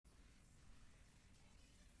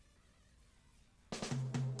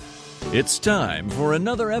It's time for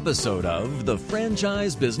another episode of the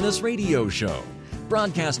Franchise Business Radio Show,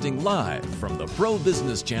 broadcasting live from the Pro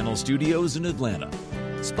Business Channel studios in Atlanta.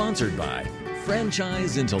 Sponsored by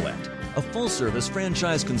Franchise Intellect, a full-service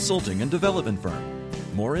franchise consulting and development firm.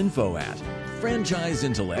 More info at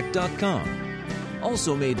franchiseintellect.com.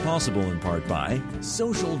 Also made possible in part by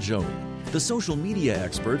Social Joey, the social media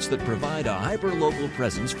experts that provide a hyper-local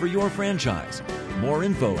presence for your franchise. More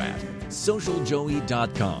info at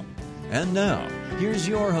socialjoey.com. And now, here's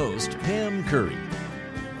your host, Pam Curry.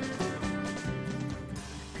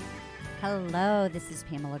 Hello, this is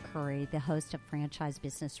Pamela Curry, the host of Franchise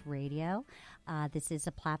Business Radio. This is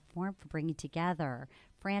a platform for bringing together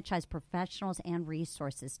franchise professionals and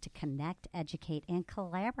resources to connect, educate, and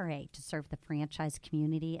collaborate to serve the franchise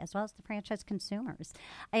community as well as the franchise consumers.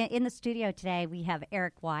 In the studio today, we have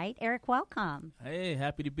Eric White. Eric, welcome. Hey,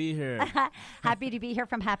 happy to be here. Happy to be here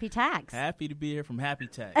from Happy Tax. Happy to be here from Happy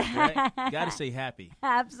Tax, right? Got to say happy.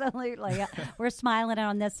 Absolutely. We're smiling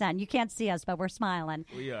on this end. You can't see us, but we're smiling.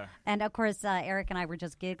 We are. And, of course, Eric and I were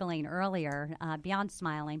just giggling earlier, beyond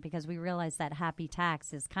smiling, because we realized that Happy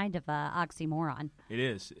Tax is kind of an oxymoron. It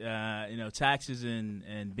is. Taxes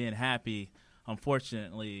and being happy,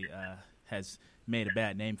 unfortunately, has made a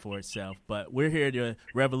bad name for itself. But we're here to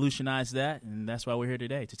revolutionize that, and that's why we're here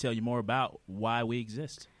today, to tell you more about why we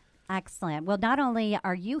exist. Excellent. Well, not only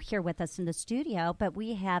are you here with us in the studio, but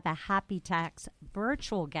we have a Happy Tax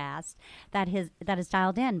virtual guest that is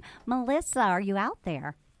dialed in. Melissa, are you out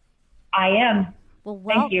there? I am. Well,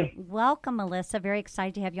 thank you. Welcome, Melissa. Very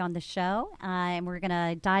excited to have you on the show. And we're going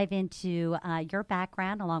to dive into your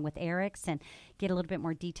background along with Eric's and get a little bit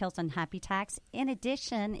more details on Happy Tax. In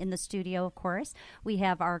addition, in the studio, of course, we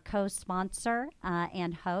have our co-sponsor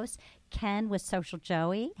and host, Ken with Social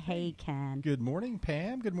Joey. Hey, Ken. Good morning,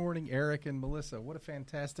 Pam. Good morning, Eric and Melissa. What a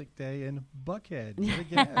fantastic day in Buckhead. Yet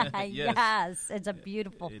again. Yes, it's a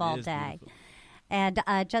beautiful fall day. Beautiful. And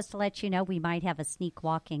just to let you know, we might have a sneak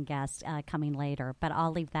walk-in guest coming later, but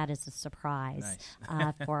I'll leave that as a surprise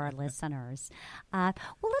for our listeners. Well,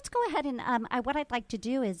 let's go ahead and what I'd like to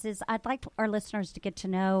do is I'd like our listeners to get to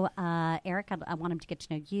know Eric. I want them to get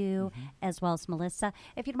to know you as well as Melissa.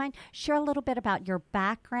 If you don't mind, share a little bit about your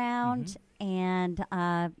background and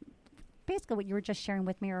basically what you were just sharing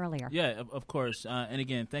with me earlier. Yeah, of course. And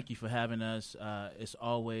again, thank you for having us. It's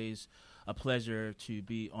always a pleasure to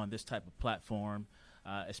be on this type of platform,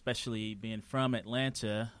 especially being from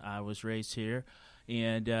Atlanta. I was raised here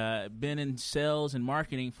and been in sales and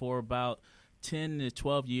marketing for about 10 to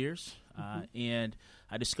 12 years. And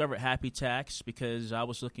I discovered Happy Tax because I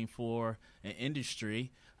was looking for an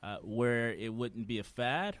industry where it wouldn't be a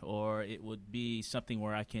fad or it would be something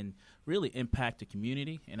where I can really impact the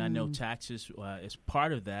community. And I know taxes is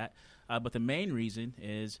part of that. But the main reason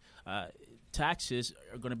is taxes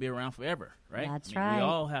are going to be around forever, right? That's right. We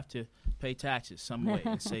all have to pay taxes some way,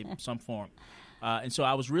 in some form. And so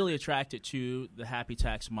I was really attracted to the Happy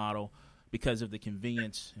Tax model because of the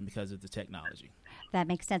convenience and because of the technology. That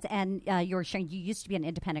makes sense. And you were sharing you used to be an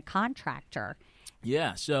independent contractor.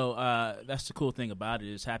 Yeah, so that's the cool thing about it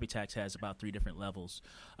is Happy Tax has about 3 different levels.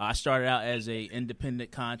 I started out as an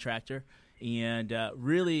independent contractor, and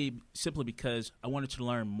really simply because I wanted to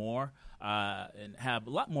learn more and have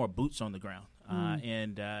a lot more boots on the ground.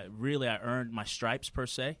 And really I earned my stripes per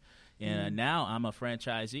se, and now I'm a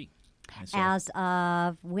franchisee. So, as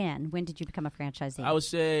of when? When did you become a franchisee? I would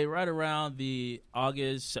say right around the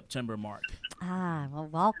August-September mark. Well,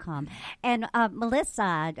 welcome. And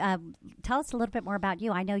Melissa, tell us a little bit more about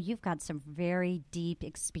you. I know you've got some very deep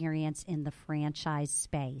experience in the franchise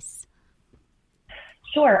space.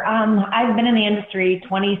 Sure. I've been in the industry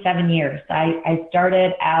 27 years. I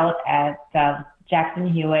started out at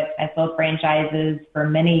Jackson Hewitt. I sold franchises for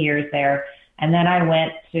many years there. And then I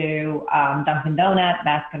went to Dunkin' Donuts,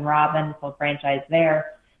 Baskin Robbins, sold franchise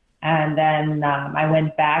there. And then I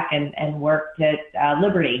went back and worked at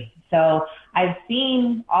Liberty. So I've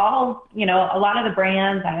seen a lot of the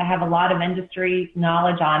brands. I have a lot of industry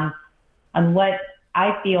knowledge on what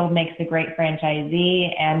I feel makes a great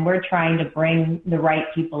franchisee, and we're trying to bring the right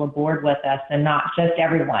people aboard with us and not just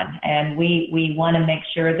everyone. And we want to make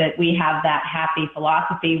sure that we have that happy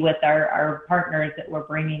philosophy with our partners that we're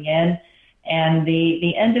bringing in. And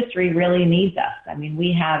the industry really needs us. I mean,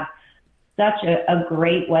 we have such a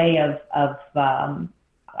great way of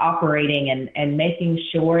operating and making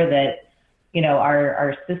sure that,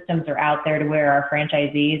 our systems are out there to where our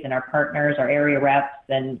franchisees and our partners, our area reps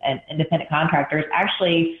and independent contractors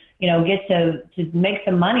actually, get to make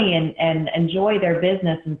some money and enjoy their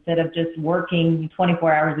business instead of just working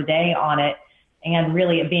 24 hours a day on it and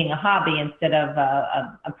really it being a hobby instead of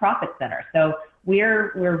a profit center. So we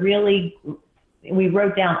wrote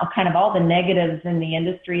down kind of all the negatives in the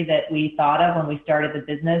industry that we thought of when we started the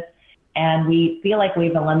business, and we feel like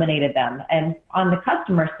we've eliminated them. And on the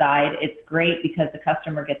customer side, it's great because the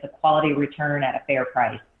customer gets a quality return at a fair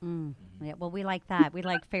price. Yeah, well, we like that. We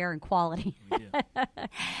like fair and quality.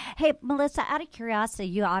 Hey, Melissa, out of curiosity,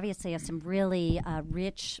 you obviously have some really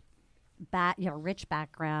rich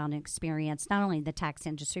background and experience, not only in the tax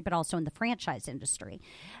industry, but also in the franchise industry.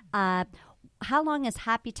 How long has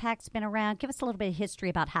Happy Tax been around? Give us a little bit of history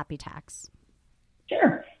about Happy Tax.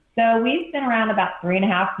 Sure. So we've been around about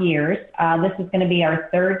 3.5 years. This is going to be our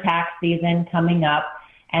third tax season coming up,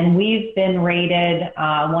 and we've been rated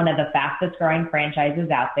one of the fastest growing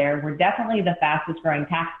franchises out there. We're definitely the fastest growing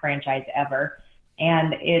tax franchise ever,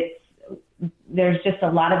 and there's just a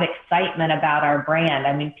lot of excitement about our brand.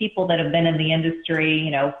 I mean, people that have been in the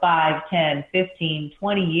industry, 5, 10, 15,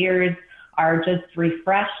 20 years are just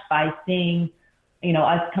refreshed by seeing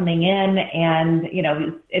us coming in, and,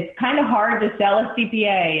 it's kind of hard to sell a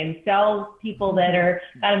CPA and sell people that are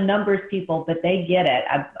kind of numbers people, but they get it.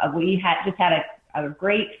 We just had a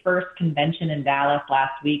great first convention in Dallas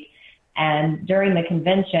last week. And during the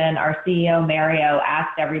convention, our CEO, Mario,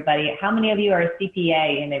 asked everybody, how many of you are a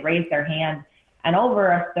CPA? And they raised their hands. And over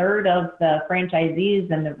a third of the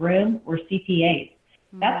franchisees in the room were CPAs.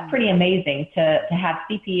 That's pretty amazing to have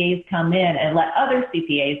CPAs come in and let other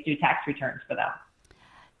CPAs do tax returns for them.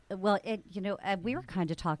 Well, we were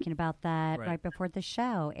kind of talking about that right before the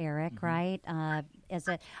show, Eric. Right?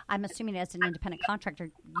 I'm assuming as an independent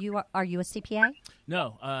contractor, are you a CPA?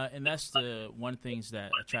 No, and that's the one things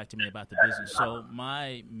that attracted me about the business. So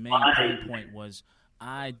my main pain point was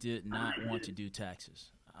I did not want to do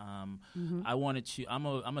taxes. I wanted to. I'm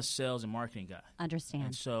a sales and marketing guy. Understand.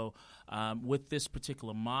 And so, with this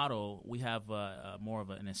particular model, we have more of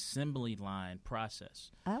an assembly line process.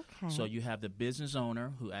 Okay. So you have the business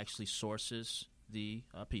owner who actually sources the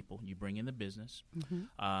people. You bring in the business.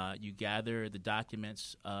 You gather the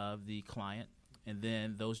documents of the client, and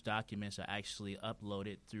then those documents are actually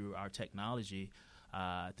uploaded through our technology,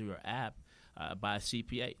 through our app, by a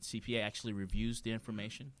CPA. CPA actually reviews the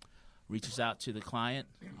information, reaches out to the client,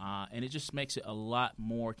 and it just makes it a lot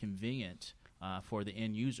more convenient for the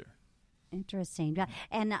end user. Interesting.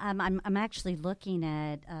 And I'm actually looking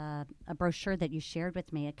at a brochure that you shared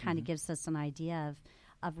with me. It kind of gives us an idea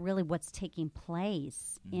of really what's taking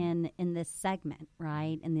place in this segment,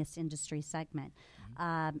 right, in this industry segment.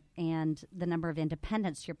 And the number of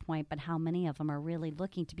independents, to your point, but how many of them are really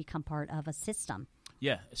looking to become part of a system?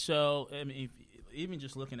 Yeah. So, I mean, even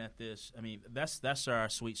just looking at this, I mean, that's our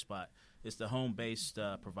sweet spot. It's the home-based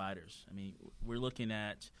providers. I mean, we're looking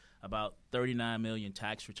at about 39 million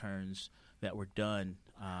tax returns that were done,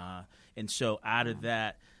 and so out of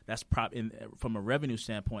that, that's from a revenue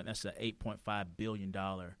standpoint, that's an $8.5 billion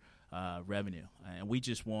revenue, and we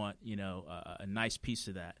just want a nice piece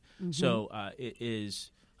of that. So it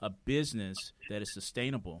is a business that is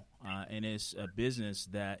sustainable, and it's a business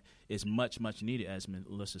that is much needed, as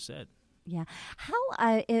Melissa said. Yeah.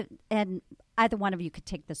 How, and either one of you could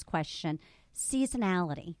take this question,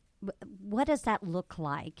 seasonality. What does that look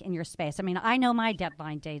like in your space? I mean, I know my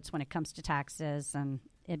deadline dates when it comes to taxes, and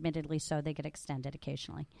admittedly so, they get extended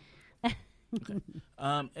occasionally.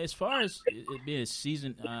 As far as it being a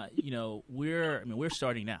season, we're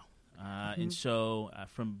starting now. And so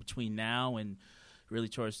from between now and really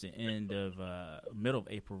towards the end of middle of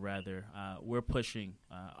April, rather, we're pushing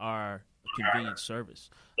our convenient service.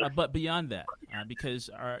 But beyond that, because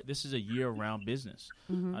this is a year-round business,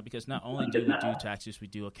 because not only do we do taxes, we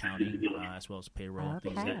do accounting as well as payroll,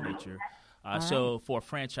 things of that nature. So for a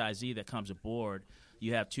franchisee that comes aboard,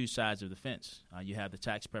 you have two sides of the fence. You have the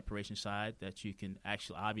tax preparation side that you can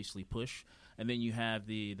actually obviously push, and then you have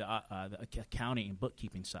the accounting and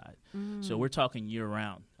bookkeeping side. So we're talking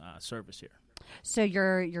year-round service here. So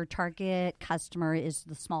your target customer is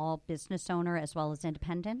the small business owner as well as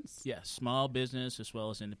independents? Yes, small business as well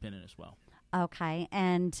as independent as well. Okay,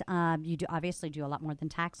 and you obviously do a lot more than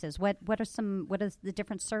taxes. What are the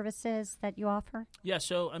different services that you offer? Yeah,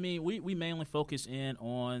 so I mean, we mainly focus in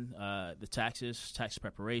on the taxes, tax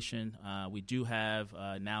preparation. We do have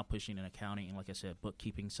now pushing an accounting and, like I said,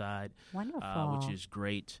 bookkeeping side. Wonderful, which is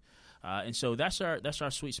great. And so that's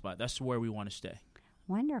our sweet spot. That's where we want to stay.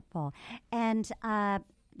 Wonderful, and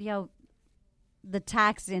the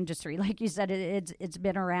tax industry, like you said, it's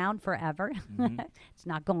been around forever. It's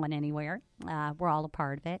not going anywhere. We're all a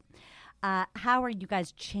part of it. How are you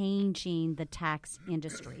guys changing the tax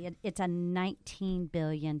industry? It's a $19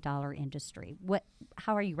 billion industry.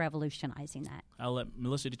 How are you revolutionizing that? I'll let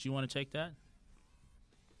Melissa. Did you want to take that?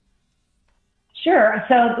 Sure.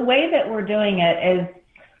 So the way that we're doing it is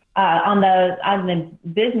on the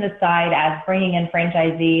business side, as bringing in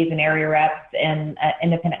franchisees and area reps and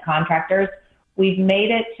independent contractors, we've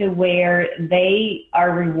made it to where they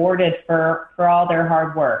are rewarded for all their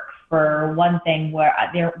hard work. For one thing,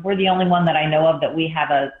 we're the only one that I know of that we have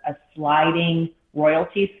a sliding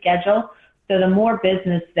royalty schedule. So the more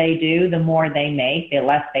business they do, the more they make, the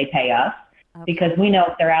less they pay us. Okay. Because we know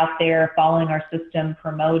if they're out there following our system,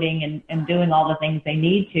 promoting and doing all the things they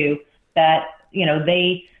need to, that,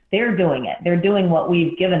 they're doing it. They're doing what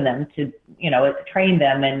we've given them to, train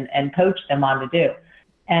them and coach them on to do.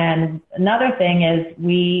 And another thing is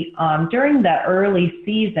we, during the early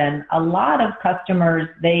season, a lot of customers,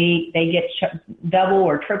 they get double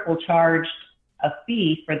or triple charged a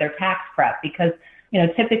fee for their tax prep because,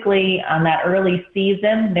 typically on that early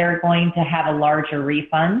season, they're going to have a larger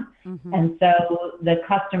refund. Mm-hmm. And so the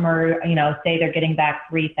customer, say they're getting back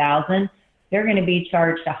 $3,000, they're going to be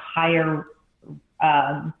charged a higher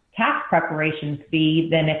tax preparation fee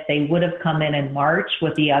than if they would have come in March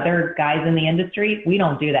with the other guys in the industry. We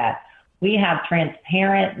don't do that. We have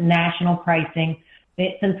transparent national pricing.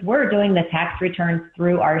 Since we're doing the tax returns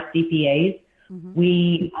through our CPAs, mm-hmm.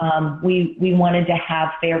 we wanted to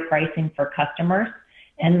have fair pricing for customers.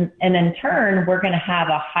 And in turn, we're going to have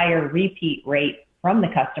a higher repeat rate from the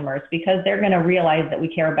customers because they're going to realize that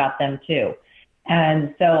we care about them too.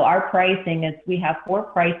 And so our pricing is, we have 4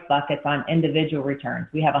 price buckets on individual returns.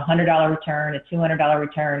 We have a $100 return, a $200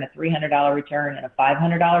 return, a $300 return, and a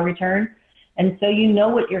 $500 return. And so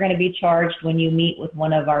what you're going to be charged when you meet with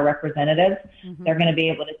one of our representatives. Mm-hmm. They're going to be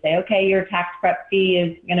able to say, okay, your tax prep fee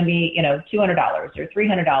is going to be, $200 or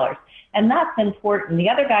 $300. And that's important. The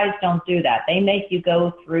other guys don't do that. They make you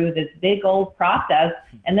go through this big old process,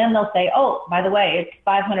 and then they'll say, oh, by the way, it's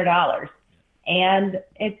 $500. And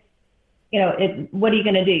it's, what are you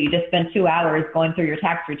going to do? You just spend 2 hours going through your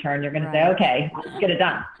tax return. You're going to say, okay, let's get it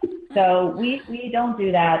done. So we don't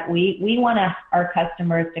do that. We want our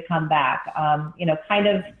customers to come back, kind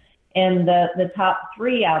of in the top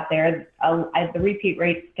 3 out there. The repeat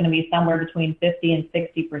rate is going to be somewhere between 50 and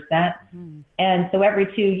 60%. Mm-hmm. And so every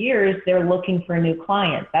 2 years, they're looking for new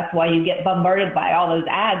clients. That's why you get bombarded by all those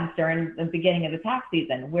ads during the beginning of the tax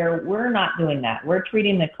season, where we're not doing that. We're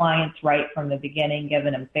treating the clients right from the beginning,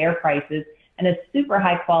 giving them fair prices and a super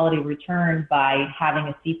high quality return by having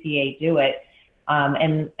a CPA do it.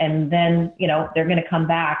 And then, they're going to come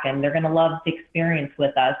back and they're going to love the experience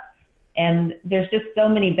with us. And there's just so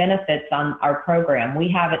many benefits on our program. We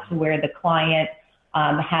have it to where the client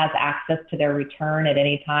has access to their return at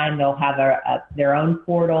any time. They'll have their own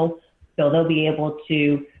portal, so they'll be able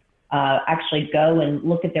to actually go and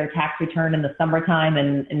look at their tax return in the summertime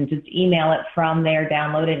and just email it from there,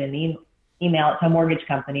 download it, and email it to a mortgage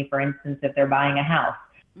company, for instance, if they're buying a house,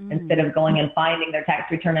 instead of going and finding their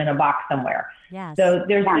tax return in a box somewhere. Yes. So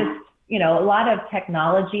there's just, a lot of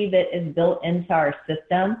technology that is built into our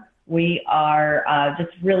system. We are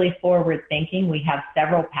just really forward thinking. We have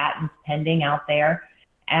several patents pending out there.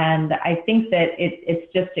 And I think that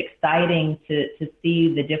it's just exciting to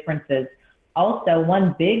see the differences. Also,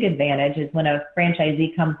 one big advantage is when a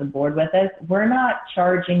franchisee comes aboard with us, we're not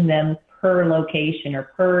charging them per location or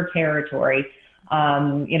per territory.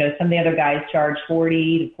 Some of the other guys charge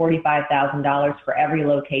 $40,000 to $45,000 for every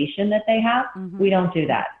location that they have. Mm-hmm. We don't do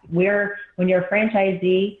that. When you're a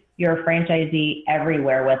franchisee, you're a franchisee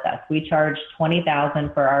everywhere with us. We charge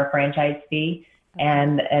 $20,000 for our franchise fee,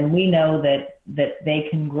 and we know that they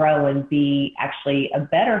can grow and be actually a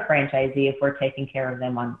better franchisee if we're taking care of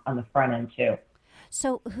them on the front end too.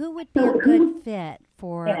 So who would be a good fit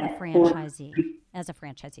for a franchisee? As a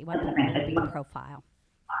franchisee, what would be the profile?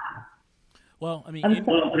 Well, I mean,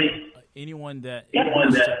 anyone that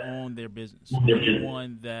wants to own their business,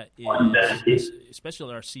 anyone that is,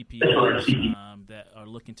 especially our CPAs that are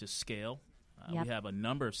looking to scale. Yep. We have a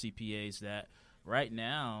number of CPAs that right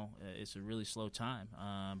now it's a really slow time.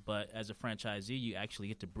 But as a franchisee, you actually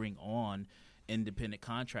get to bring on independent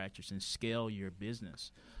contractors and scale your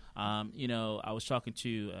business. I was talking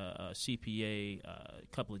to a CPA a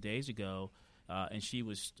couple of days ago, and she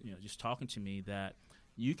was just talking to me that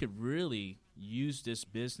you could really use this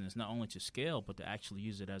business not only to scale, but to actually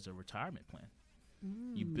use it as a retirement plan.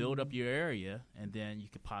 Mm. You build up your area, and then you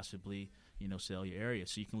could possibly, sell your area.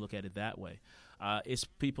 So you can look at it that way. It's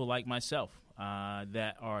people like myself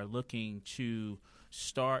that are looking to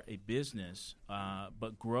start a business,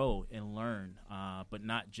 but grow and learn, but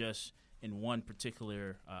not just in one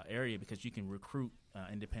particular area, because you can recruit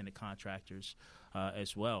independent contractors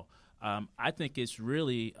as well. I think it's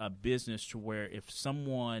really a business to where if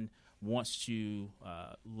someone wants to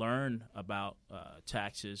learn about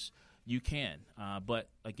taxes, you can. But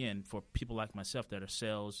again, for people like myself that are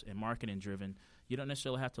sales and marketing driven, you don't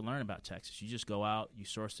necessarily have to learn about Texas. You just go out, you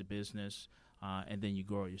source the business, and then you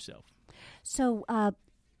grow it yourself. So,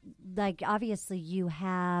 like, obviously you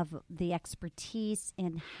have the expertise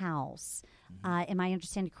in-house. Am I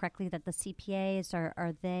understanding correctly that the CPAs,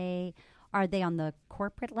 are they on the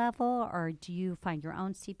corporate level, or do you find your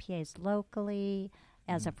own CPAs locally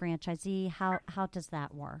as a franchisee? How does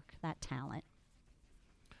that work, that talent?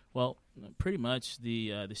 Well, pretty much the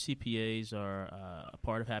CPAs are a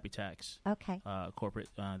part of Happy Tax. Okay. Corporate.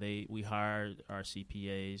 We hire our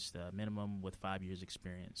CPAs, the minimum with 5 years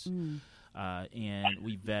experience, and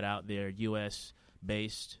we vet out their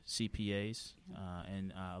U.S.-based CPAs,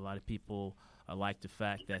 and a lot of people like the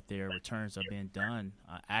fact that their returns are being done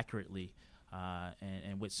accurately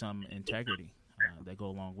and with some integrity that go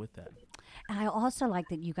along with that. And I also like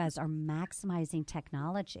that you guys are maximizing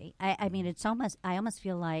technology. I mean, I almost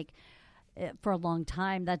feel like for a long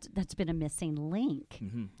time that's been a missing link.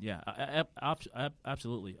 Mm-hmm. Yeah,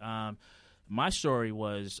 absolutely. My story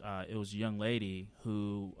was it was a young lady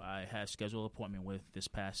who I had a scheduled appointment with this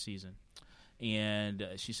past season, and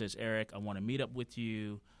she says, "Eric, I want to meet up with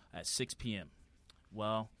you at 6 p.m.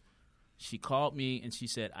 Well, she called me and she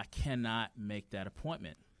said, "I cannot make that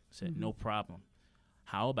appointment." I said, "No problem.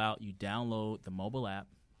 How about you download the mobile app?"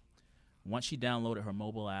 Once she downloaded her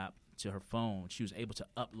mobile app to her phone, she was able to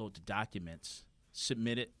upload the documents,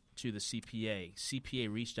 submit it to the CPA.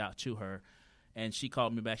 CPA reached out to her, and she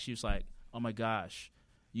called me back. She was like, "Oh, my gosh,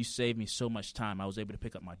 you saved me so much time. I was able to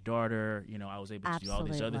pick up my daughter. I was able to do all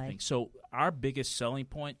these other things." So our biggest selling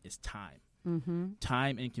point is time.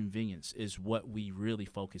 Time and convenience is what we really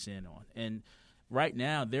focus in on. And right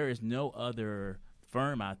now, there is no other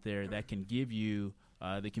firm out there that can give you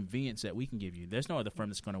the convenience that we can give you. There's no other firm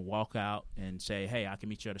that's going to walk out and say, "Hey, I can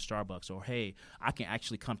meet you at a Starbucks," or "Hey, I can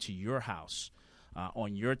actually come to your house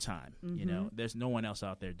on your time." There's no one else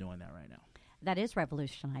out there doing that right now. That is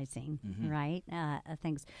revolutionizing, right?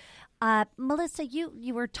 Things. Melissa,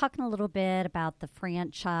 you were talking a little bit about the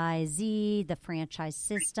franchisee, the franchise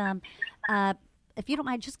system. If you don't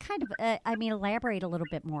mind, just kind of, elaborate a little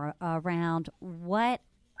bit more around what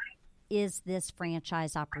is this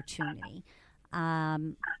franchise opportunity?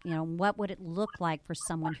 What would it look like for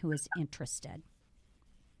someone who is interested?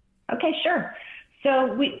 Okay, sure.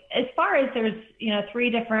 So as far as there's, 3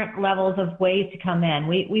 different levels of ways to come in,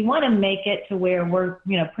 we want to make it to where we're,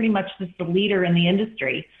 pretty much just the leader in the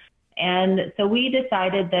industry. And so we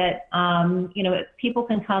decided that, people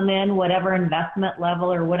can come in whatever investment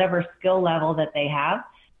level or whatever skill level that they have.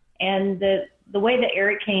 And the way that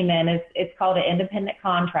Eric came in is it's called an independent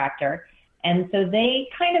contractor. And so they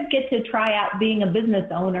kind of get to try out being a business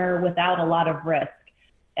owner without a lot of risk.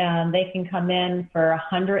 They can come in for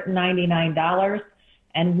 $199,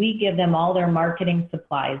 and we give them all their marketing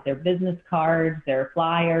supplies, their business cards, their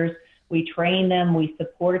flyers. We train them, we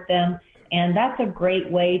support them, and that's a great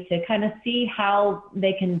way to kind of see how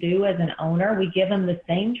they can do as an owner. We give them the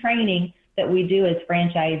same training that we do as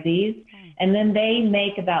franchisees, and then they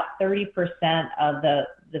make about 30% of the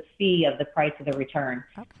fee of the price of the return.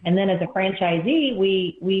 Okay. And then as a franchisee,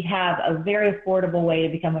 we have a very affordable way to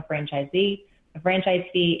become a franchisee. The franchise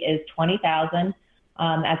fee is $20,000.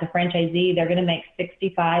 As a franchisee, they're going to make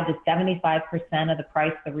 65 to 75% of the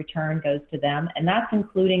price of the return goes to them, and that's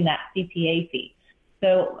including that CPA fee.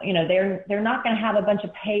 So, they're not going to have a bunch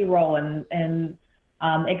of payroll and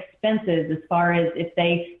expenses as far as if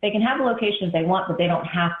they can have the locations they want, but they don't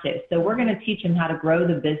have to. So we're going to teach them how to grow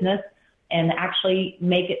the business and actually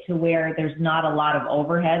make it to where there's not a lot of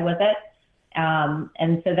overhead with it.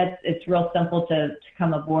 And so it's real simple to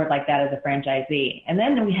come aboard like that as a franchisee. And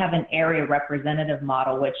then we have an area representative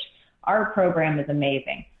model, which our program is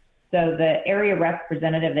amazing. So the area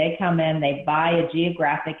representative, they come in, they buy a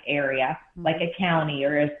geographic area, like a county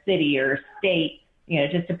or a city or a state,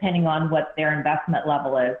 just depending on what their investment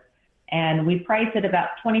level is. And we price it about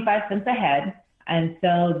 25 cents a head. And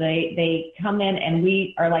so they come in and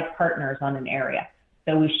we are like partners on an area.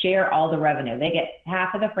 So we share all the revenue. They get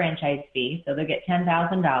half of the franchise fee, so they get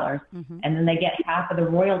 $10,000, and then they get half of the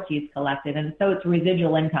royalties collected. And so it's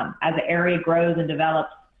residual income. As the area grows and develops,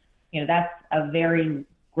 that's a very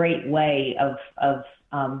great way of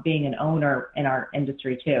being an owner in our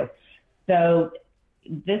industry too. So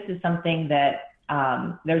this is something that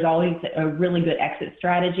there's always a really good exit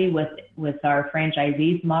strategy with our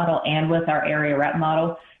franchisees model and with our area rep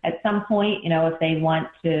model. At some point, if they want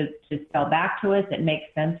to sell back to us, it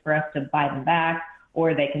makes sense for us to buy them back,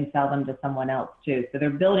 or they can sell them to someone else too. So they're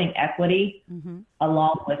building equity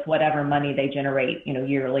along with whatever money they generate,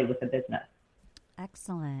 yearly with the business.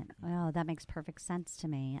 Excellent. Well, that makes perfect sense to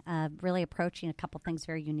me. Really approaching a couple things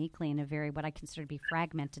very uniquely in a very, what I consider to be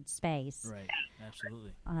fragmented space. Right,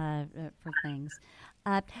 absolutely. For things.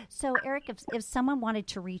 So, Eric, if someone wanted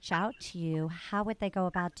to reach out to you, how would they go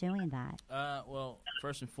about doing that? Well,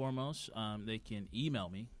 first and foremost, they can email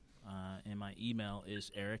me, and my email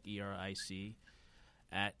is Eric, ERIC,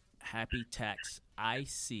 at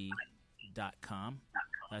happytaxic.com.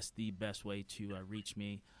 That's the best way to reach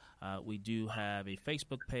me. We do have a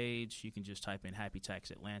Facebook page. You can just type in Happy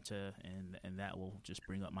Tax Atlanta, and that will just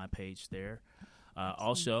bring up my page there.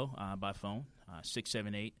 Also, by phone,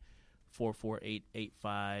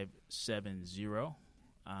 678-448-8570.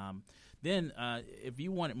 Then, if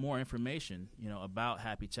you wanted more information, about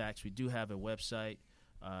Happy Tax, we do have a website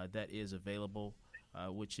that is available,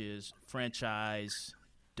 which is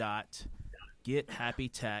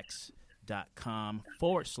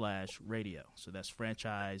franchise.gethappytax.com/radio. So that's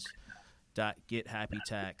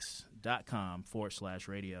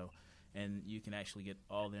franchise.gethappytax.com/radio, and you can actually get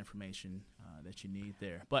all the information that you need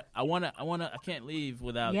there. But I can't leave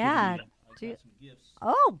without giving you some gifts.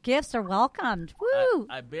 Oh, gifts are welcomed. Woo!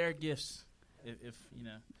 I bear gifts if you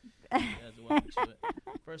know. You guys are welcome to it.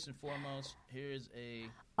 First and foremost, here's a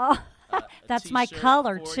that's my t-shirt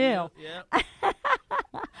color for too. You. Yep.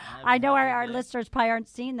 I know our listeners probably aren't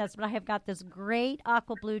seeing this, but I have got this great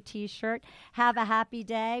aqua blue T-shirt. Have a happy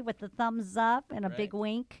day with the thumbs up and a big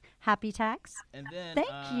wink. Happy Tax. And then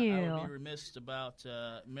thank you. I would be remiss about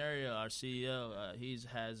Mario, our CEO. He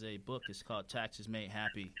has a book. It's called Taxes Made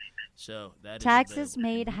Happy. So that Taxes is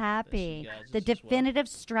Made Happy, the definitive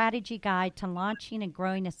strategy guide to launching and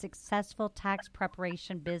growing a successful tax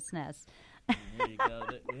preparation business. There you go.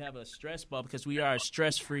 We have a stress ball because we are a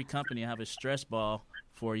stress-free company. I have a stress ball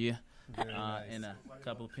for you and a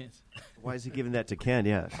couple of pins. Why is he giving that to Ken?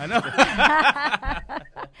 Yeah, I know.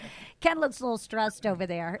 Ken looks a little stressed over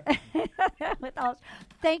there.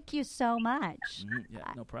 Thank you so much. Mm-hmm.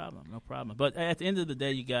 Yeah, no problem. But at the end of the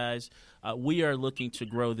day, you guys, we are looking to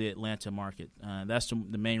grow the Atlanta market. That's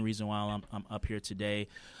the main reason why I'm up here today.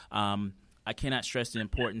 I cannot stress the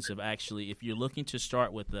importance of actually, if you're looking to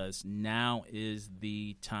start with us, now is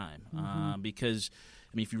the time. Because,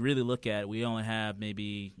 if you really look at it, we only have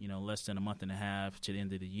maybe, less than a month and a half to the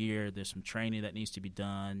end of the year. There's some training that needs to be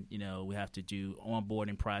done. We have to do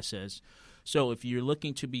onboarding process. So if you're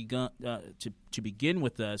looking to begin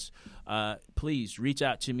with us, please reach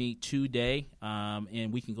out to me today,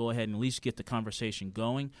 and we can go ahead and at least get the conversation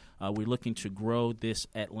going. We're looking to grow this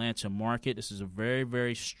Atlanta market. This is a very,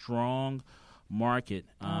 very strong market,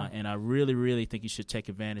 and I really, really think you should take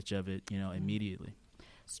advantage of it, immediately.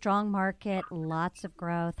 Strong market, lots of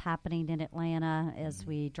growth happening in Atlanta as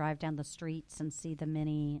we drive down the streets and see the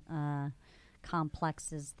many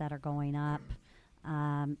complexes that are going up.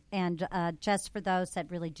 And just for those that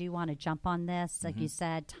really do want to jump on this, like you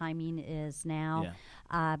said, timing is now.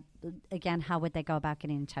 Yeah. Again, how would they go about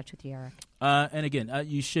getting in touch with you, Eric? And again,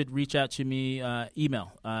 you should reach out to me.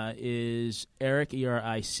 Email is Eric,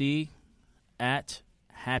 ERIC, at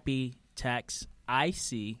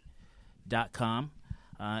happytaxic.com.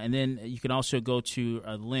 And then you can also go to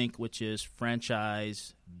a link, which is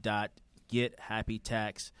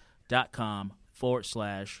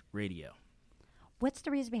franchise.gethappytax.com/radio. What's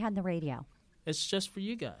the reason behind the radio? It's just for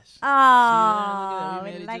you guys. Oh,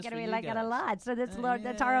 we like it a lot. So that's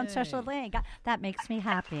our own special link. That makes me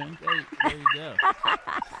happy. There you go.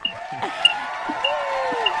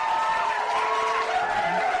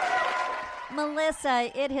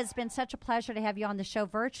 Melissa, it has been such a pleasure to have you on the show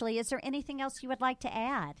virtually. Is there anything else you would like to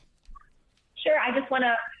add? Sure. I just want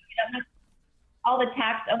to all the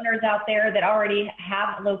tax owners out there that already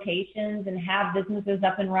have locations and have businesses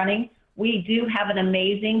up and running. We do have an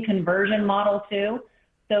amazing conversion model too.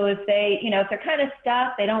 So if they're kind of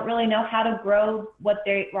stuck, they don't really know how to grow what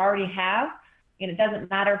they already have. It doesn't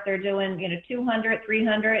matter if they're doing, 200,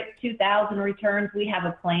 300, 2,000 returns. We have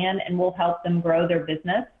a plan, and we'll help them grow their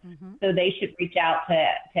business. So they should reach out to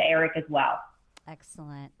Eric as well.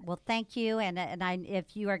 Excellent. Well, thank you. And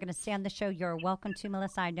if you are going to stay on the show, you're welcome to,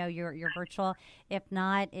 Melissa. I know you're virtual. If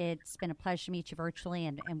not, it's been a pleasure to meet you virtually,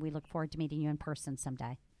 and we look forward to meeting you in person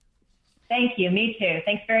someday. Thank you. Me too.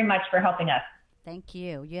 Thanks very much for helping us. Thank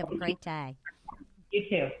you. You have a great day. You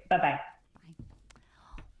too. Bye-bye.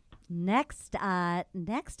 Next up,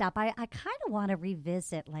 I kind of want to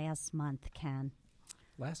revisit last month, Ken.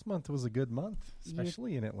 Last month was a good month,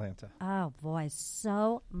 especially in Atlanta. Oh, boy,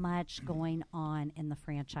 so much going on in the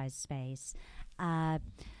franchise space.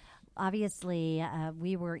 obviously,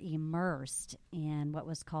 we were immersed in what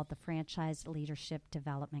was called the Franchise Leadership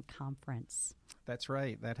Development Conference. That's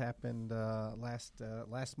right. That happened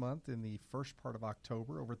last month in the first part of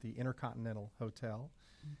October over at the Intercontinental Hotel.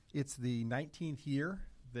 It's the 19th year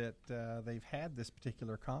that they've had this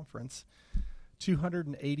particular conference.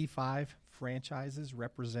 285 franchises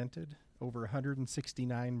represented, over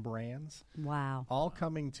 169 brands. Wow. All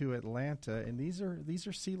coming to Atlanta, and these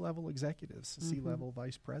are C-level executives, C-level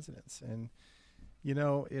vice presidents. And you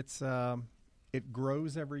know, it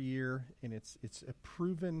grows every year, and it's a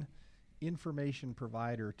proven information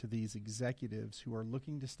provider to these executives who are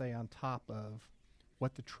looking to stay on top of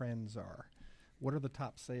what the trends are. What are the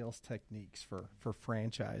top sales techniques for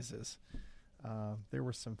franchises? There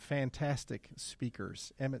were some fantastic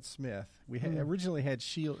speakers. Emmitt Smith. We originally had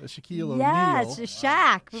Shaquille O'Neal. Yes,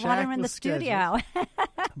 Shaq. We wanted him in the was scheduled, studio.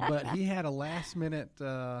 but he had a last-minute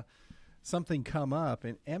something come up,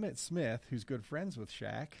 and Emmitt Smith, who's good friends with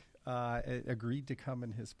Shaq, agreed to come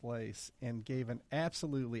in his place and gave an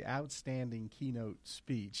absolutely outstanding keynote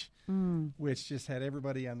speech, which just had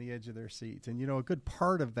everybody on the edge of their seats. And, you know, a good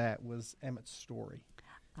part of that was Emmitt's story.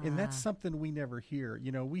 And that's something we never hear.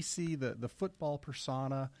 You know, we see the football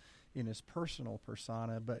persona in his personal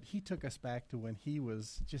persona, but he took us back to when he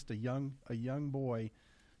was just a young boy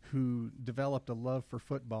who developed a love for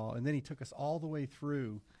football, and then he took us all the way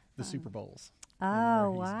through the Super Bowls.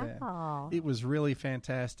 Oh, wow. It was really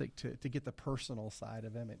fantastic to get the personal side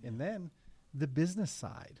of Emmitt. And then the business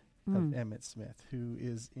side of Emmitt Smith, who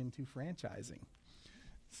is into franchising.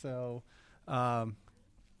 So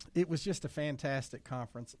it was just a fantastic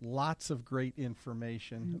conference. Lots of great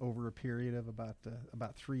information over a period of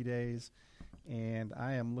about 3 days. And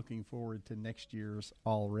I am looking forward to next year's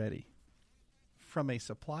already. From a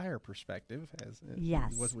supplier perspective,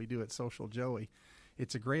 as we do at Social Joey,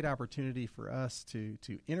 it's a great opportunity for us to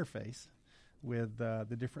interface with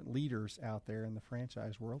the different leaders out there in the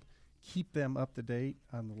franchise world, keep them up to date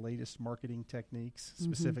on the latest marketing techniques,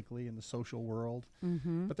 specifically in the social world.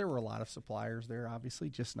 But there were a lot of suppliers there, obviously,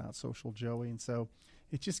 just not Social Joey. And so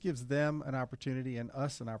it just gives them an opportunity and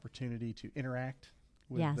us an opportunity to interact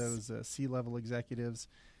with those C-level executives,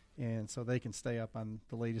 and so they can stay up on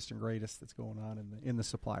the latest and greatest that's going on in the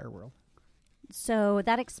supplier world. So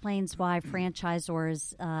that explains why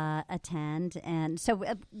franchisors attend. And so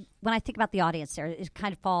when I think about the audience there, it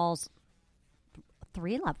kind of falls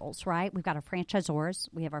 3 levels, right? We've got our franchisors,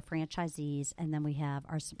 we have our franchisees, and then we have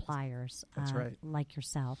our suppliers. That's right. Like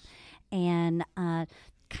yourself. And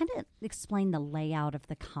kind of explain the layout of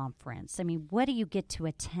the conference. I mean, what do you get to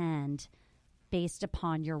attend based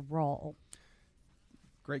upon your role?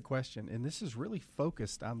 Great question. And this is really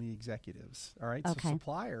focused on the executives. All right. Okay. So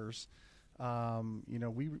suppliers, you know,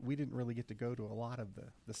 we didn't really get to go to a lot of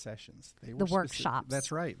the sessions. They were workshops.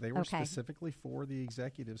 That's right. They were Okay. specifically for the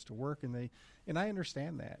executives to work, and I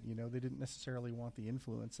understand that. You know, they didn't necessarily want the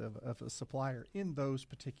influence of a supplier in those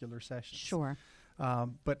particular sessions. Sure.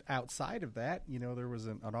 But outside of that, you know, there was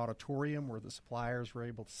an auditorium where the suppliers were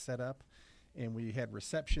able to set up, and we had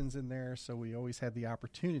receptions in there, so we always had the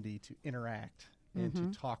opportunity to interact and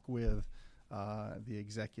to talk with the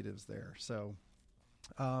executives there. So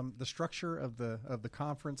the structure of the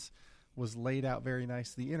conference was laid out very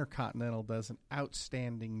nice. The Intercontinental does an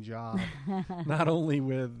outstanding job, not only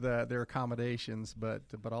with their accommodations, but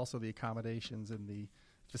also the accommodations in the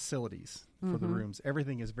facilities for the rooms.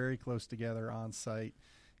 Everything is very close together on site,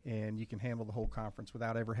 and you can handle the whole conference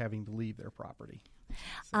without ever having to leave their property.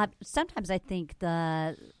 Sometimes I think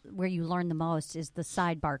where you learn the most is the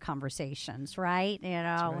sidebar conversations, right? You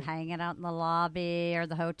know, right. Hanging out in the lobby or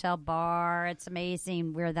the hotel bar. It's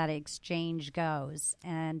amazing where that exchange goes.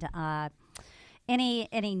 And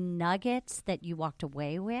any nuggets that you walked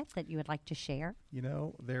away with that you would like to share? You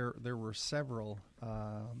know, there were several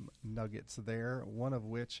nuggets there, one of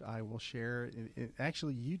which I will share.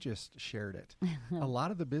 Actually, you just shared it. A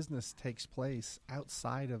lot of the business takes place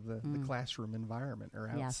outside of the classroom environment or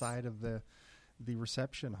outside of the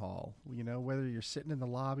reception hall. You know, whether you're sitting in the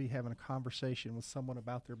lobby having a conversation with someone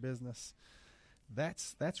about their business,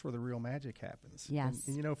 that's where the real magic happens. Yes.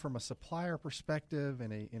 And you know, from a supplier perspective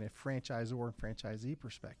and a franchisor and franchisee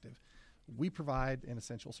perspective, we provide an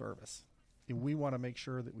essential service. And we want to make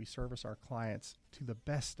sure that we service our clients to the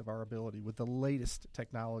best of our ability with the latest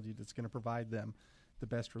technology that's going to provide them the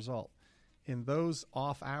best result. And those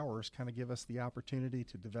off hours kind of give us the opportunity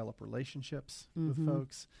to develop relationships with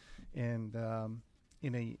folks, and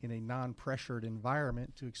in a non-pressured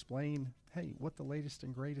environment to explain, hey, what the latest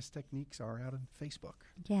and greatest techniques are out on Facebook.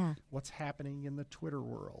 Yeah. What's happening in the Twitter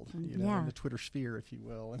world, you know, in the Twitter sphere, if you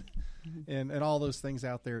will, and all those things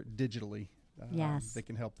out there digitally. Yes. that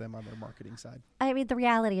can help them on their marketing side. I mean, the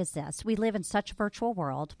reality is this. We live in such a virtual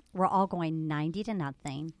world. We're all going 90 to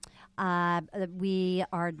nothing. We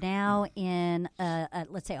are now in,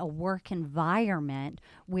 let's say, a work environment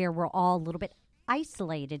where we're all a little bit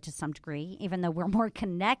isolated to some degree, even though we're more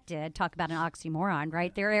connected. Talk about an oxymoron,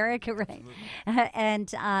 right there, Eric? Right.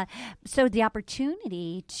 And so the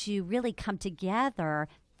opportunity to really come together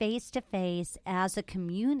face to face as a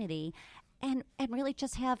community and really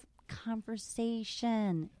just have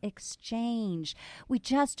conversation, exchange. We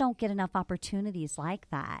just don't get enough opportunities like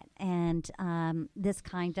that. And this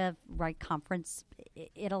kind of conference,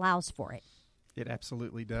 it allows for it. It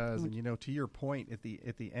absolutely does. And, to your point, at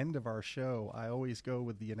the end of our show, I always go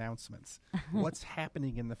with the announcements. What's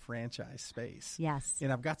happening in the franchise space? Yes.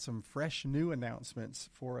 And I've got some fresh new announcements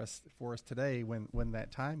for us today when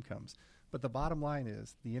that time comes. But the bottom line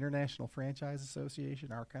is the International Franchise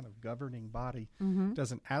Association, our kind of governing body,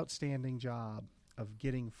 does an outstanding job of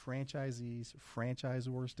getting franchisees,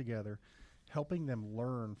 franchisors together, helping them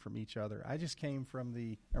learn from each other. I just came from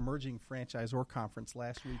the Emerging Franchisor Conference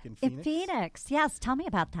last week in Phoenix. In Phoenix, yes. Tell me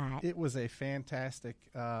about that. It was a fantastic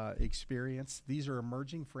experience. These are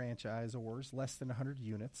emerging franchisors, less than 100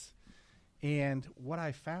 units. And what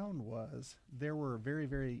I found was there were very,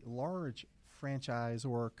 very large franchise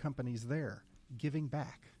or companies there giving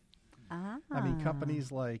back. I mean,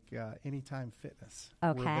 companies like Anytime Fitness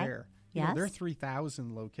were there. Yes. There are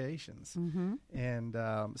 3,000 locations, and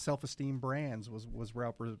Self-Esteem Brands was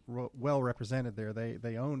well represented there.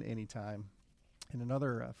 They own Anytime, and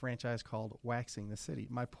another franchise called Waxing the City.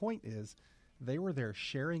 My point is, they were there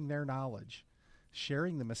sharing their knowledge,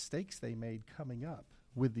 sharing the mistakes they made coming up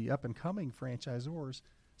with the up-and-coming franchisors,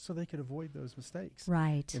 so they could avoid those mistakes.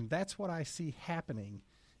 Right. And that's what I see happening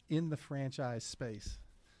in the franchise space.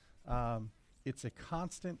 It's a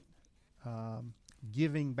constant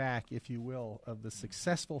giving back, if you will, of the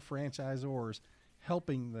successful franchisors,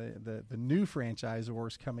 helping the new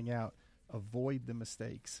franchisors coming out avoid the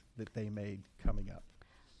mistakes that they made coming up.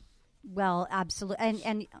 Well, absolutely.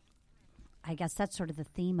 And I guess that's sort of the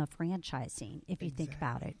theme of franchising, if you think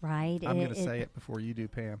about it, right? I'm going to say it before you do,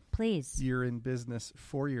 Pam. Please. You're in business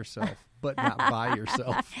for yourself, but not by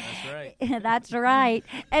yourself. That's right. That's right.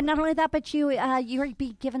 And not only that, but you're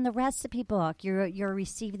be given the recipe book. You're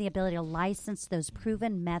receiving the ability to license those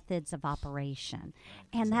proven methods of operation.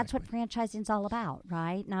 And that's what franchising is all about,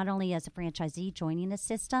 right? Not only as a franchisee joining a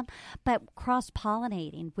system, but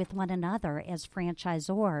cross-pollinating with one another as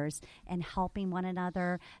franchisors and helping one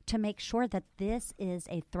another to make sure that this is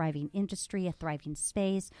a thriving industry, a thriving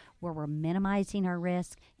space where we're minimizing our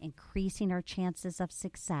risk, increasing our chances of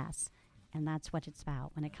success. And that's what it's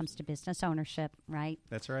about when it comes to business ownership, right?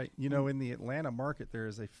 That's right. In the Atlanta market, there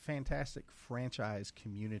is a fantastic franchise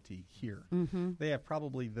community here. They have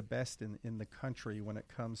probably the best in the country when it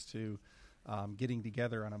comes to getting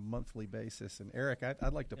together on a monthly basis. And Eric,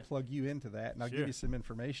 I'd like to plug you into that, and I'll give you some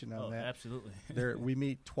information on that. Absolutely. We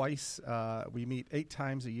meet twice. We meet 8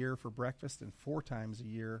 times a year for breakfast and 4 times a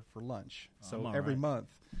year for lunch. So every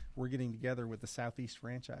month, we're getting together with the Southeast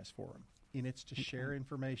Franchise Forum, and it's to share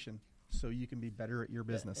information so you can be better at your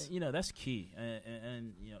business. That's key.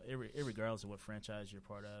 And regardless of what franchise you're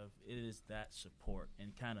part of, it is that support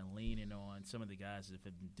and kind of leaning on some of the guys that have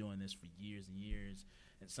been doing this for years and years.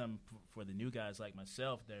 And some for the new guys like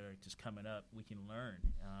myself that are just coming up, we can learn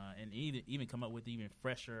and even come up with even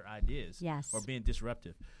fresher ideas. Yes. Or being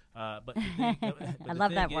disruptive. But I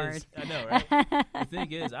love that word. I know, right? The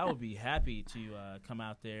thing is, I would be happy to come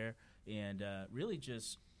out there and really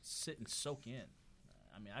just sit and soak in.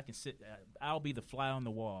 I mean, I can sit. I'll be the fly on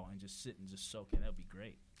the wall and just sit and just soak in. That would be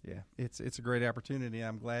great. Yeah, it's a great opportunity.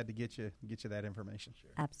 I'm glad to get you that information.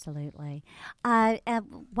 Sure. Absolutely.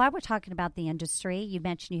 While we're talking about the industry, you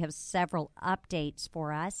mentioned you have several updates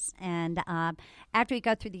for us, and after we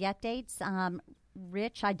go through the updates,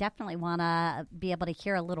 Rich, I definitely want to be able to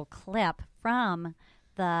hear a little clip from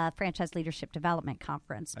the Franchise Leadership Development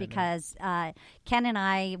Conference because Ken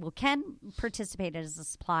participated as a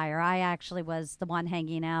supplier. I actually was the one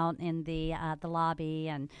hanging out in the lobby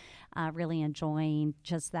and really enjoying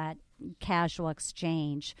just that casual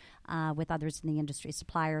exchange with others in the industry,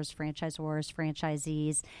 suppliers, franchisors,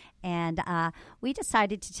 franchisees. And we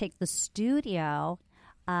decided to take the studio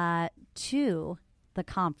to the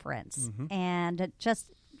conference and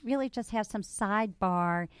just have some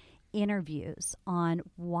sidebar interviews on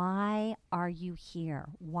why are you here?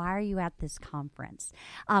 Why are you at this conference?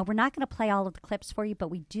 We're not going to play all of the clips for you, but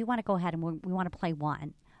we do want to go ahead and we want to play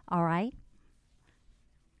one. All right?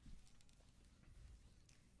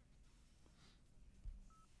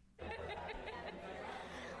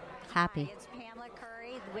 Happy. Hi, it's Pamela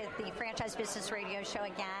Curry, with the Franchise Business Radio Show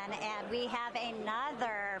again, and we have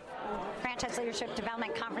another Franchise Leadership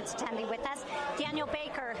Development Conference attendee with us. Daniel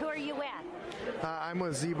Baker, who are you with? I'm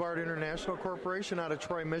with Z-Bart International Corporation out of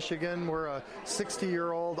Troy, Michigan. We're a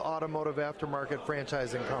 60-year-old automotive aftermarket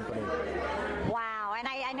franchising company. Wow, and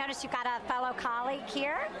I noticed you've got a fellow colleague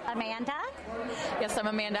here, Amanda. Yes, I'm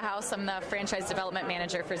Amanda House. I'm the Franchise Development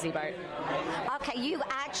Manager for Z-Bart. Okay, you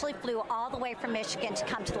actually flew all the way from Michigan to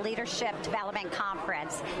come to the Leadership Development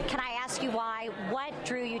Conference. Can I ask you why? What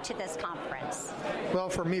drew you to this conference? Well,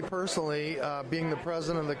 for me personally, being the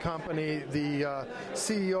president of the company, the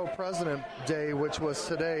CEO President Day, which was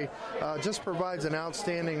today, just provides an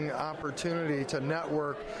outstanding opportunity to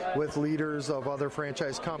network with leaders of other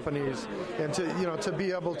franchise companies and to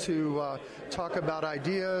be able to talk about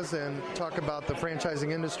ideas and talk about the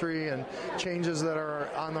franchising industry and changes that are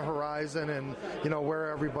on the horizon and where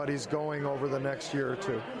everybody's going over the next year or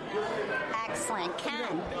two. Excellent.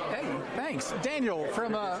 Ken. Hey, thanks. Daniel,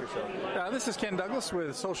 this is Ken Douglas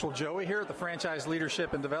with Social Joey here at the Franchise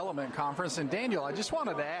Leadership and Development Conference. And Daniel, I just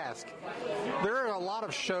wanted to ask, there are a lot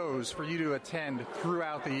of shows for you to attend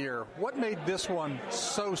throughout the year. What made this one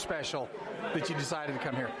so special that you decided to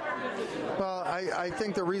come here? Well, I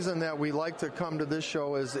think the reason that we like to come to this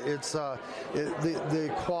show is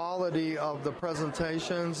the quality of the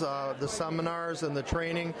presentations, the seminars, and the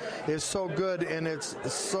training is so good, and it's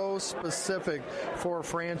so specific for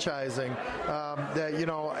franchising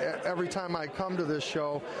that every time I come to this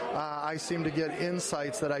show, I seem to get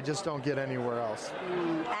insights that I just don't get anywhere else.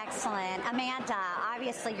 Excellent. Amanda,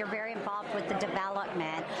 obviously you're very involved with the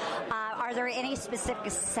development. Are there any specific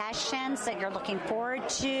sessions that you're looking forward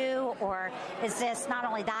to, or is this not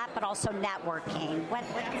only that but also networking? What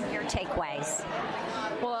are your takeaways?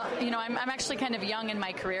 Well, I'm actually kind of young in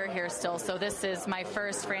my career here still, so this is my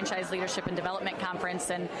first Franchise Leadership and Development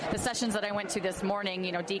Conference, and the sessions that I went to this morning,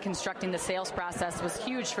 deconstructing the sales process was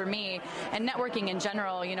huge for me, and networking in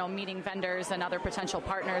general, meeting vendors and other potential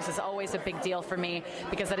partners is always a big deal for me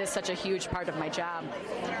because that is such a huge part of my job.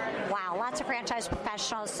 Wow, lots of franchise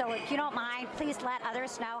professionals. So if you don't mind, please let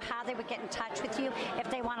others know how they would get in touch with you if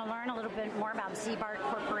they want to learn a little bit more about Z-Bart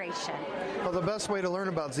Corporation. Well, the best way to learn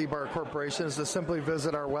about Z-Bart Corporation is to simply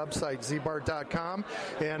visit our website, zbart.com,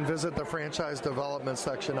 and visit the franchise development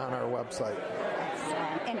section on our website.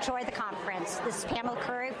 Excellent. Enjoy the conference. This is Pamela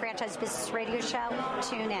Curry, Franchise Business Radio Show.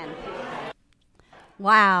 Tune in.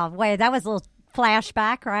 Wow. Wait, that was a little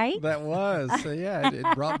flashback, right? That was. So, yeah, it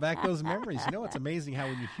brought back those memories. It's amazing how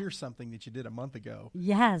when you hear something that you did a month ago,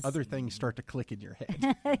 yes, other things start to click in your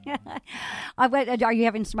head. Are you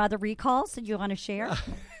having some other recalls that you want to share?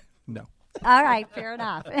 No. All right, fair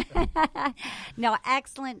enough. No,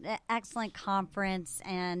 excellent conference,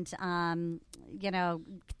 and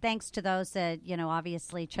thanks to those that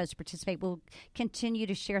obviously chose to participate. We'll continue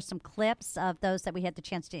to share some clips of those that we had the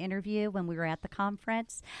chance to interview when we were at the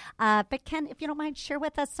conference. But Ken, if you don't mind, share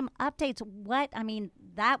with us some updates.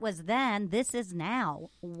 That was then. This is now.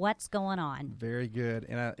 What's going on? Very good,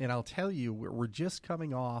 and I'll tell you, we're just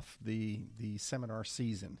coming off the seminar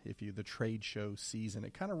season. The trade show season,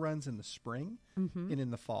 it kind of runs in the spring and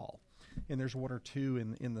in the fall, and there's one or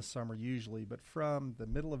two in the summer usually. But from the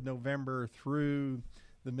middle of November through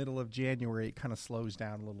the middle of January, it kind of slows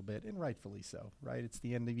down a little bit, and rightfully so. Right, it's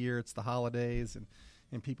the end of the year, it's the holidays,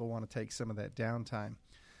 and people want to take some of that downtime.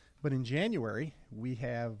 But in January, we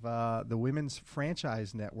have the Women's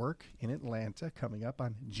Franchise Network in Atlanta coming up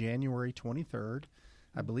on January 23rd.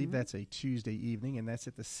 I believe that's a Tuesday evening, and that's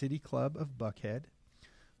at the City Club of Buckhead.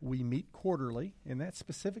 We meet quarterly, and that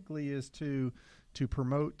specifically is to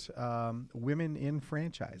promote women in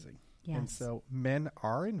franchising. Yes. And so men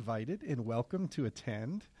are invited and welcome to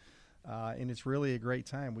attend, and it's really a great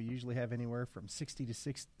time. We usually have anywhere from 60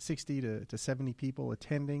 to 70 people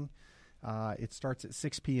attending. It starts at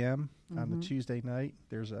 6 p.m. on the Tuesday night.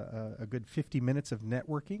 There's a good 50 minutes of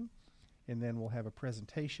networking, and then we'll have a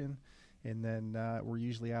presentation, and then we're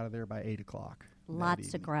usually out of there by 8 o'clock.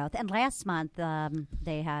 Lots of growth. And last month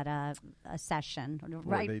they had a session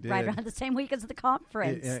right around the same week as the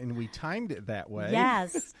conference. And we timed it that way.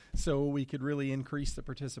 Yes. So we could really increase the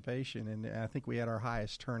participation, and I think we had our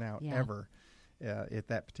highest turnout ever. At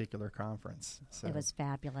that particular conference. So it was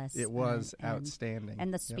fabulous. It was outstanding.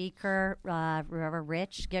 And the speaker,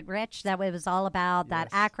 Rich, Get Rich, that it was all about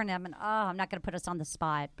that acronym. And I'm not going to put us on the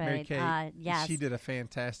spot, but Mary Kate, yes. She did a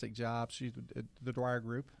fantastic job. She's the Dwyer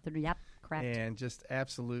Group. Yep, correct. And just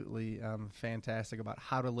absolutely fantastic about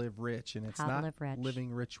how to live rich. And it's not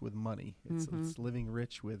living rich with money. It's living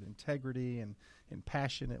rich with integrity and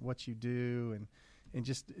passion at what you do and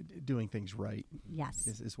just doing things right. Yes.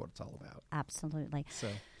 Is what it's all about. Absolutely. So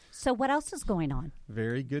So what else is going on?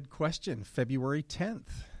 Very good question. February 10th,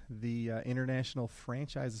 the International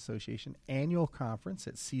Franchise Association annual conference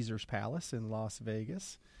at Caesars Palace in Las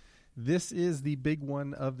Vegas. This is the big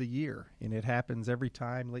one of the year, and it happens every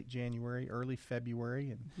time, late January, early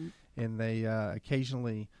February, and they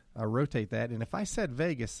occasionally rotate that. And if I said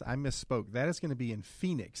Vegas, I misspoke. That is going to be in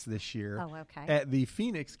Phoenix this year at the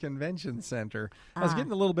Phoenix Convention Center. I was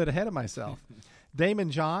getting a little bit ahead of myself. Damon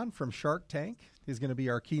John from Shark Tank is going to be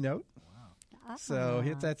our keynote. So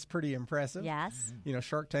that's pretty impressive. Yes. You know,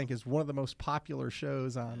 Shark Tank is one of the most popular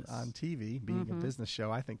shows on TV, being a business show.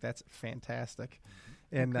 I think that's fantastic.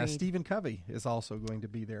 And Stephen Covey is also going to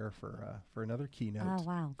be there for another keynote. Oh,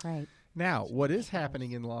 wow. Great. Now, what is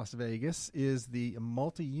happening in Las Vegas is the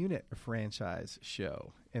multi-unit franchise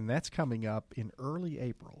show, and that's coming up in early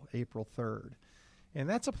April, April 3rd. And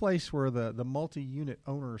that's a place where the multi-unit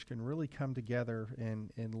owners can really come together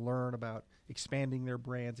and learn about expanding their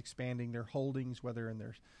brands, expanding their holdings, whether in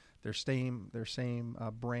their same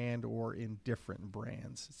brand or in different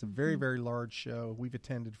brands. It's a very, very large show. We've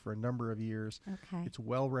attended for a number of years. Okay. It's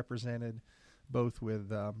well represented, both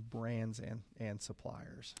with brands and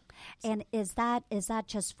suppliers. And is that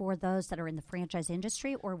just for those that are in the franchise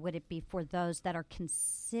industry, or would it be for those that are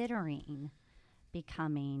considering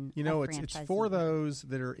becoming it's for those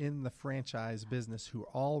that are in the franchise business who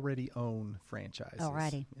already own franchises.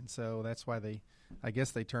 Alrighty. And so that's why I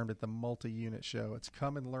guess they termed it the multi-unit show. It's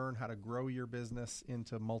come and learn how to grow your business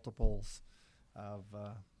into multiples of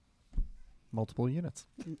multiple units.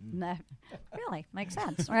 No, really makes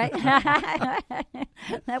sense, right?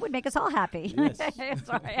 That would make us all happy. Yes.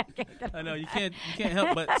 Sorry, I know you can't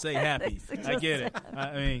help but say happy. I get it.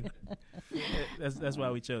 I mean, that's why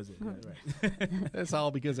we chose it. Right. That's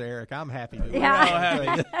all because of Eric. I'm happy. Yeah. We're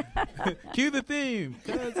all happy. Cue the theme,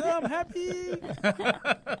 because I'm happy.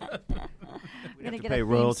 We have to pay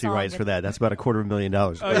royalty rights for that. That's about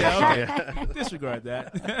 $250,000. Oh yeah, okay. Disregard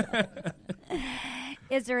that.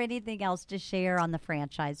 Is there anything else to share on the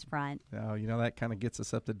franchise front? No, that kind of gets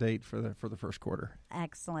us up to date for the first quarter.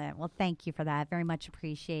 Excellent. Well, thank you for that. Very much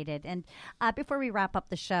appreciated. And before we wrap up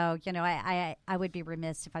the show, I would be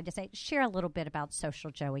remiss if I just share a little bit about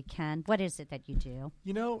Social Joey. Ken, what is it that you do?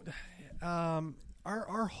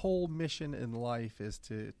 Our whole mission in life is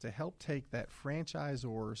to help take that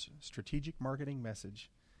franchisor's strategic marketing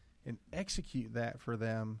message and execute that for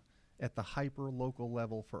them at the hyper-local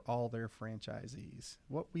level for all their franchisees.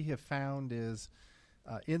 What we have found is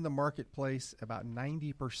in the marketplace, about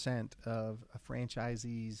 90% of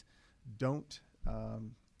franchisees don't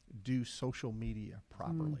do social media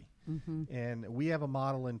properly. Mm-hmm. And we have a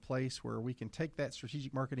model in place where we can take that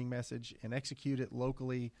strategic marketing message and execute it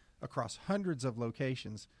locally across hundreds of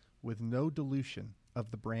locations with no dilution of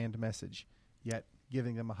the brand message, yet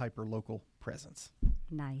giving them a hyper-local presence.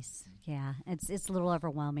 Nice. Yeah. It's a little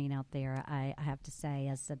overwhelming out there, I have to say,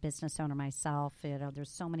 as a business owner myself. There's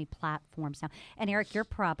so many platforms now. And Eric, you're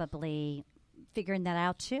probably figuring that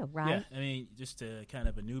out too, right? Yeah. I mean, just to kind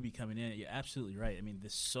of a newbie coming in, you're absolutely right. I mean, the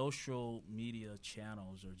social media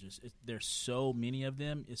channels are there's so many of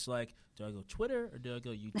them. It's like, do I go Twitter or do I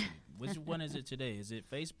go YouTube? Which one is it today? Is it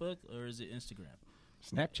Facebook or is it Instagram?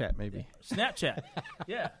 Snapchat, maybe. Snapchat.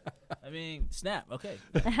 Yeah. I mean, Snap. Okay.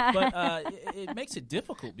 But it makes it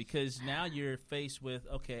difficult because now you're faced with,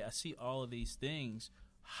 okay, I see all of these things.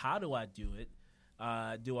 How do I do it?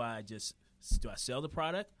 Do I sell the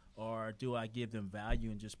product or do I give them value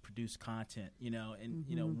and just produce content,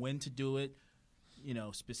 and, when to do it,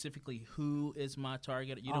 specifically who is my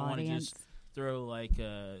target? You don't want to just throw like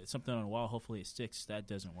something on a wall. Hopefully it sticks. That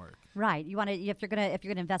doesn't work. Right. You want to if you're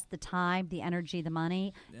gonna invest the time, the energy, the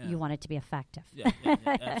money, you want it to be effective. Yeah,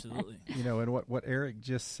 absolutely. And what Eric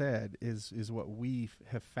just said is what we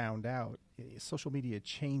have found out. Social media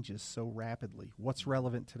changes so rapidly. What's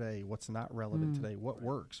relevant today? What's not relevant today? What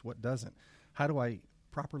works? What doesn't? How do I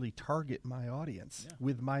properly target my audience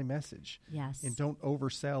with my message? Yes. And don't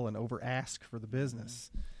oversell and over ask for the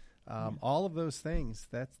business. All of those things,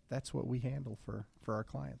 that's what we handle for our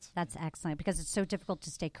clients. That's excellent because it's so difficult to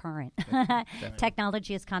stay current.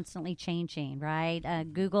 Technology is constantly changing, right?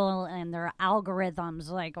 Google and their algorithms,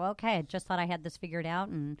 like, okay, just thought I had this figured out,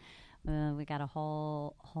 and we got a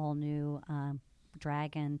whole new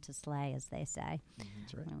dragon to slay, as they say.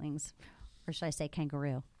 That's right. Wings Or should I say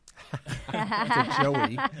kangaroo? That's a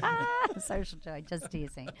Joey. Social Joey, just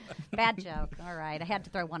teasing. Bad joke. All right, I had to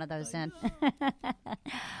throw one of those in.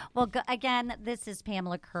 Well, again, this is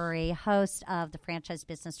Pamela Curry, host of the Franchise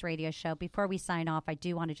Business Radio Show. Before we sign off, I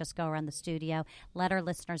do want to just go around the studio, let our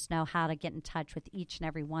listeners know how to get in touch with each and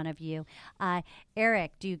every one of you.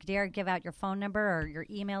 Eric, do you dare give out your phone number or your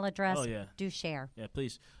email address? Oh, yeah. Do share. Yeah,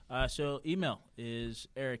 please. So email is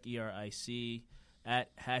Eric, ERIC,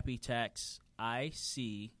 at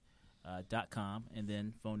happytaxic.com, and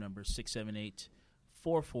then phone number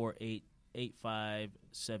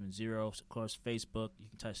 678-448-8570. Of course, Facebook, you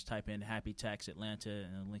can type in Happy Tax Atlanta,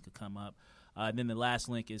 and a link will come up. And then the last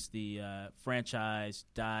link is the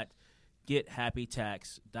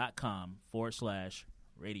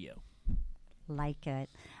franchise.gethappytax.com/radio. Like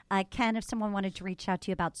it. Ken, if someone wanted to reach out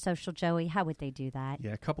to you about Social Joey, how would they do that?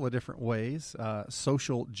 Yeah, a couple of different ways.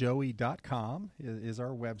 SocialJoey.com is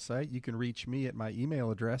our website. You can reach me at my email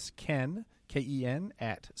address, Ken, K-E-N,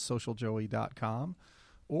 at SocialJoey.com,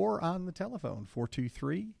 or on the telephone,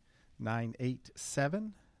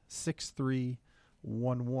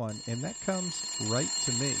 423-987-6311. And that comes right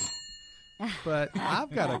to me. But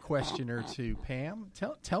I've got a question or two, Pam.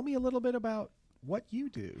 Tell me a little bit about what you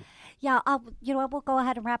do. Yeah, we'll go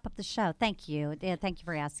ahead and wrap up the show. Thank you. Thank you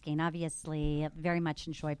for asking. Obviously, very much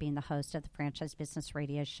enjoy being the host of the Franchise Business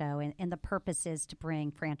Radio Show, and the purpose is to bring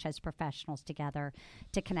franchise professionals together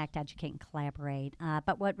to connect, educate, and collaborate.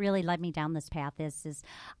 But what really led me down this path is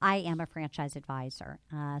I am a franchise advisor.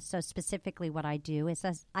 So specifically what I do is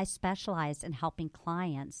I specialize in helping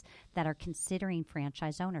clients that are considering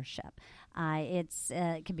franchise ownership. It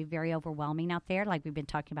can be very overwhelming out there, like we've been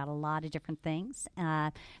talking about a lot of different things.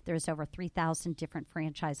 There's over 3,000 different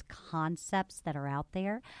franchise concepts that are out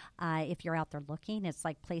there. If you're out there looking, it's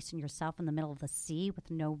like placing yourself in the middle of the sea with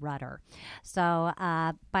no rudder. So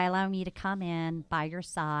by allowing me to come in by your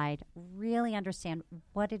side, really understand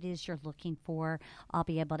what it is you're looking for, I'll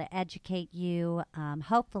be able to educate you,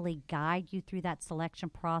 hopefully guide you through that selection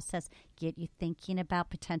process, get you thinking about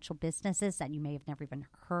potential businesses that you may have never even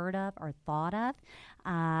heard of or thought of,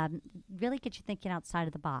 really get you thinking outside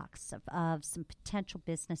of the box of some potential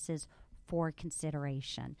businesses for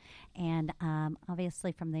consideration. And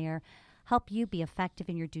obviously from there, help you be effective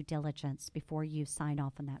in your due diligence before you sign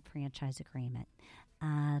off on that franchise agreement.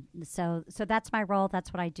 So that's my role.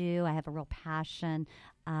 That's what I do. I have a real passion,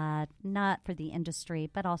 not for the industry,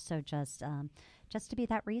 but also just to be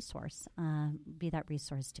that resource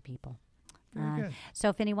to people. So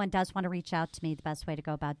if anyone does want to reach out to me, the best way to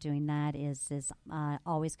go about doing that is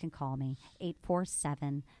always can call me,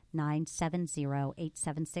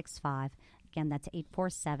 847-970-8765. Again, that's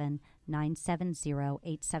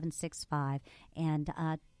 847-970-8765. And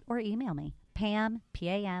or email me, Pam,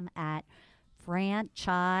 P-A-M, at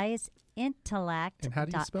franchiseintellect.com. And how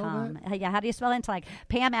do you spell that? Yeah, how do you spell intellect?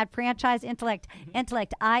 Pam at franchiseintellect,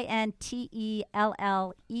 intellect,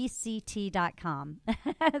 INTELLECT.com.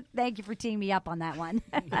 Thank you for teeing me up on that one.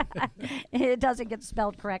 It doesn't get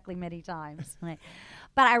spelled correctly many times.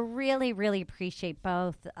 But I really, really appreciate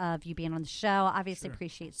both of you being on the show. Obviously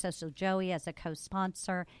appreciate Social Joey as a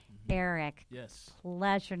co-sponsor. Eric, yes,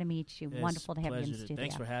 pleasure to meet you. Yes, wonderful to have you in the studio.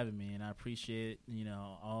 Thanks for having me, and I appreciate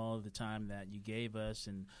all the time that you gave us,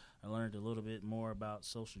 and I learned a little bit more about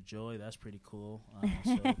Social Joey. That's pretty cool.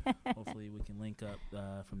 So hopefully we can link up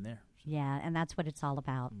from there. Yeah, and that's what it's all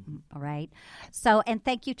about, all right? So, and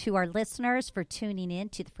thank you to our listeners for tuning in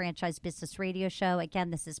to the Franchise Business Radio Show. Again,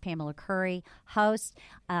 this is Pamela Curry, host.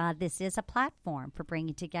 This is a platform for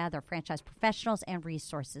bringing together franchise professionals and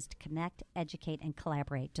resources to connect, educate, and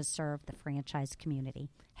collaborate to serve the franchise community.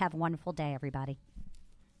 Have a wonderful day, everybody.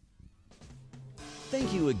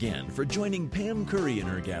 Thank you again for joining Pam Curry and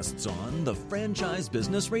her guests on the Franchise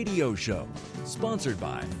Business Radio Show, sponsored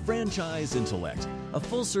by Franchise Intellect, a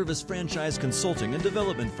full-service franchise consulting and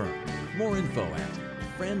development firm. More info at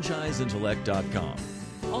franchiseintellect.com.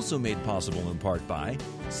 Also made possible in part by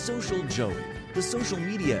Social Joey, the social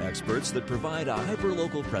media experts that provide a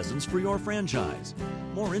hyperlocal presence for your franchise.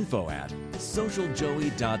 More info at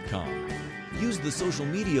socialjoey.com. Use the social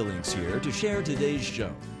media links here to share today's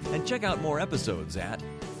show and check out more episodes at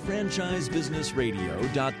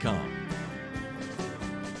franchisebusinessradio.com.